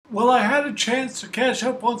Well, I had a chance to catch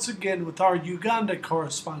up once again with our Uganda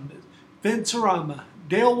correspondent, Vince Arama,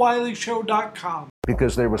 DaleWileyShow.com.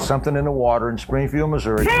 Because there was something in the water in Springfield,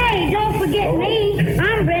 Missouri. Hey, don't forget me.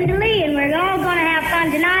 I'm Brenda Lee, and we're all going to have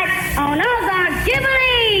fun tonight on Ozark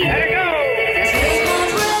Jubilee. Let it go.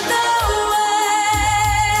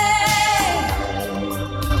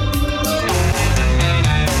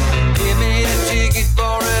 Give me a ticket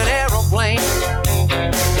for an aeroplane.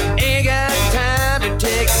 Ain't got time to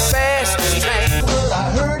take the fastest train. Well, I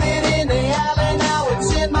heard it in the alley, now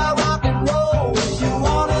it's in my rock and roll. If you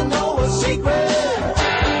want to know a secret,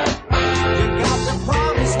 you got to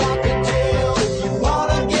promise not to tell. If you want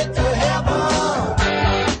to get to heaven,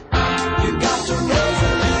 you got to raise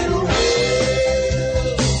a little hell.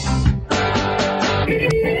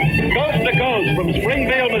 Coast to coast from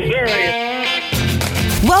Springfield, Missouri.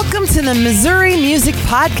 Welcome to the Missouri Music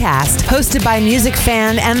Podcast, hosted by music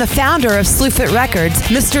fan and the founder of Slewfoot Records,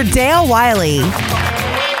 Mr. Dale Wiley.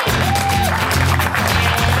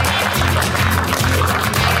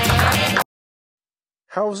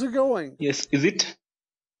 How's it going? Yes, is it?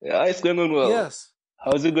 Yeah, it's going on well. Yes.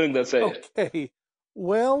 How's it going that side? Okay.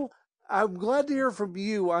 Well, I'm glad to hear from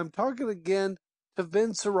you. I'm talking again to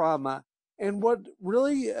Vince Arama. And what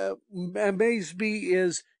really amazed me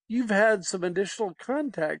is you've had some additional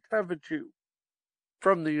contact, haven't you,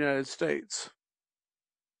 from the United States?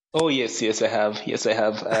 Oh, yes, I have. Yes, I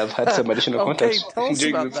have. I've had some additional Okay, contact tell us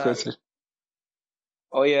during about this that. process.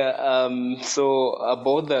 Oh, yeah. So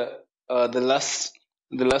about the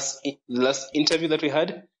last interview that we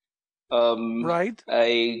had, Right?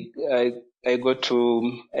 I got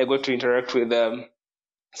to interact with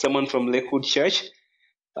someone from Lakewood Church.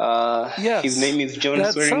 Yes. His name is John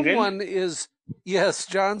That Swearingen. someone is, yes,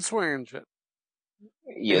 John Swearingen.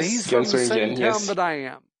 Yes, And he's John from the same Swearingen. town Yes. that I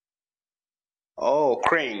am. Oh,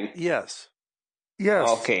 Crane. Yes. Yes.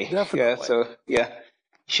 Okay. Definitely. Yeah. So yeah,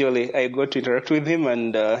 surely I got to interact with him,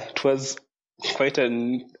 and it was quite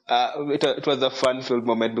it was a fun-filled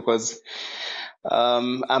moment because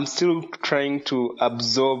I'm still trying to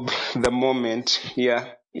absorb the moment.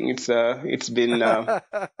 Yeah, it's been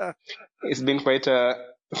quite a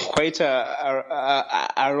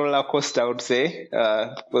roller coaster, I would say,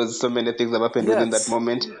 because so many things have happened within that Yes.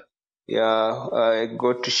 moment. Yeah, I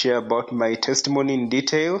got to share about my testimony in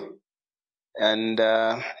detail. And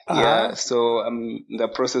yeah, so I'm in the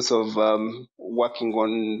process of working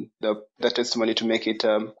on the testimony to make it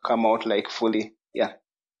come out like fully. Yeah.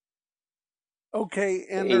 Okay,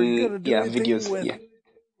 and are you going to do anything videos. with? Yeah.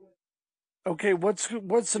 Okay, what's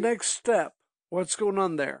the next step? What's going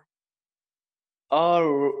on there?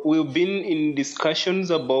 We've been in discussions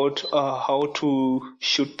about how to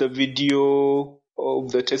shoot the video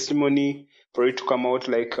of the testimony for it to come out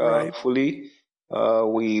like Right. fully.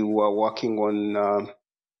 We were working on.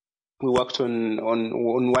 We worked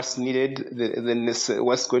on what's needed,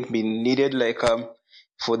 what's going to be needed, like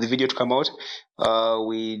for the video to come out.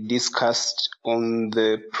 We discussed on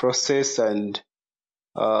the process and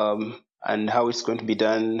how it's going to be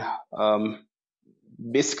done.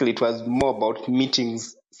 Basically, it was more about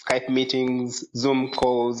meetings, Skype meetings, Zoom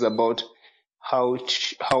calls, about how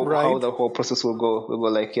Right. the whole process will go. We were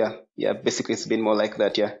like, yeah. Basically, it's been more like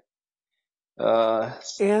that, yeah.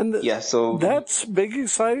 And Yeah, so that's big,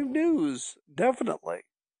 exciting news. Definitely.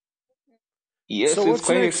 yes, So it's what's the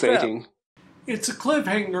quite next step? exciting. It's a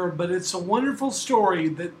cliffhanger, but it's a wonderful story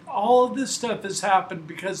that all of this stuff has happened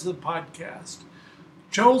because of the podcast.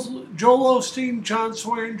 Joel Osteen, John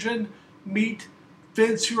Swearingen meet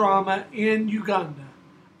Vince Arama in Uganda.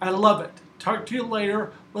 I love it. Talk to you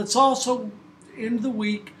later. Let's also end the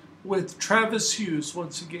week with Travis Huse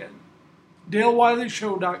once again.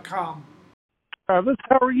 DaleWileyShow.com. Travis,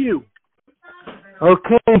 how are you?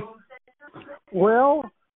 Okay. Well,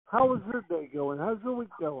 how is your day going? How's your week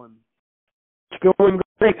going? It's going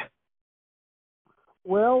great.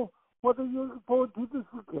 Well, what are you looking forward to this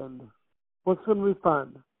weekend? What's going to be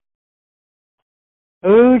fun?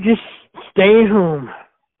 Oh, just staying home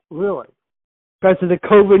Really? because of the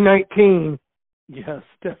COVID-19. Yes,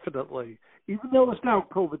 definitely. Even though it's now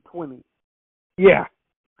COVID-20. Yeah.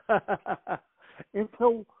 And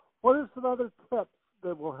so, what are some other tips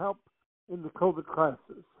that will help in the COVID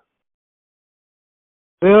crisis?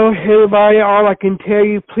 Well, everybody, all I can tell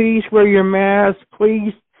you, please wear your mask,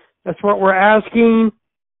 please. That's what we're asking.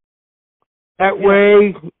 That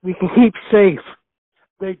way we can keep safe.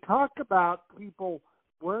 They talk about people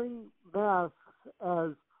wearing masks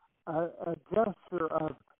as a gesture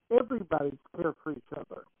of everybody's care for each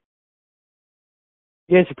other.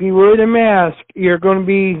 Yes, if you wear the mask, you're going to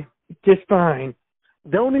be just fine.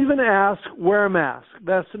 Don't even ask, wear a mask.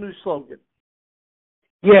 That's the new slogan.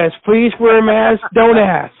 Yes, please wear a mask. Don't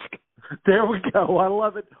ask. There we go. I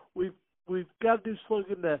love it. We've got a new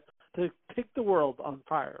slogan to kick the world on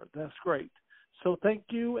fire. That's great. So thank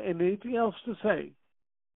you. And anything else to say?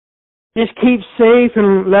 Just keep safe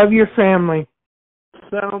and love your family.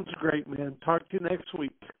 Sounds great, man. Talk to you next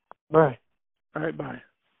week. Bye. All right, bye.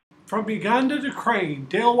 From Uganda to Crane,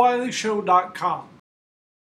 DaleWileyShow.com.